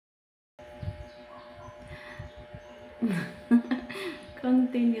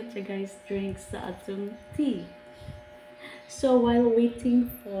Continue to guys drink sa atong tea. So while waiting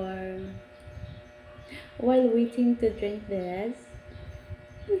to drink this,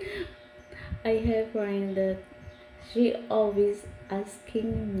 I have friend that she always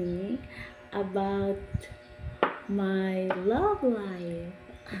asking me about my love life.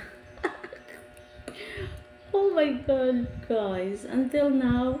 Oh my god, guys! Until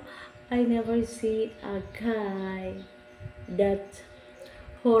now, I never see a guy that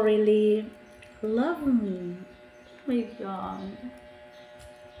who really love me. Oh my god,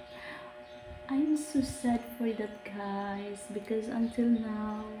 I'm so sad for that, guys, because until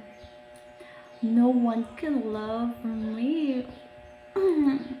now, no one can love me.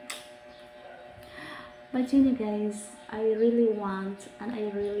 But you know, guys, I really want and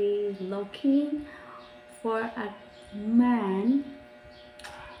I really looking for a man.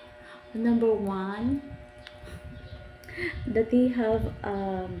 Number one, that he have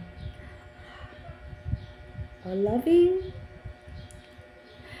a loving,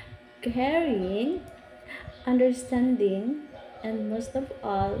 caring, understanding, and most of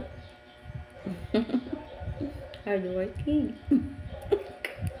all, hardworking.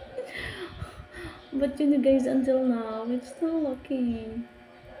 But you know, guys, until now, it's still looking.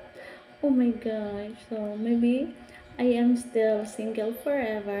 Oh my gosh, so maybe I am still single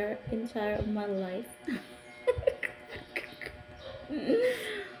forever, entire of my life.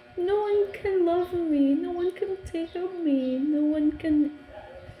 No one can love me, no one can take of me, no one can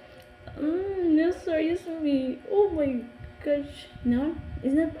no serious me. Oh my gosh. No,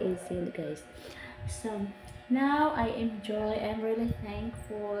 it's not easy, guys. So now I enjoy, I'm really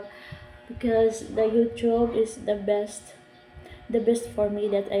thankful because the YouTube is the best for me,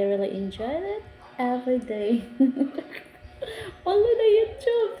 that I really enjoy it every day. Only the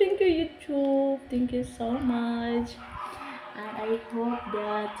YouTube. Thank you, YouTube. Thank you so much. And I hope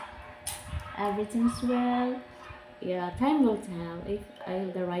that everything's well. Yeah, time will tell if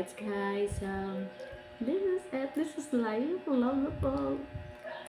I'm the right guy. So this is it. This is life. Lovable.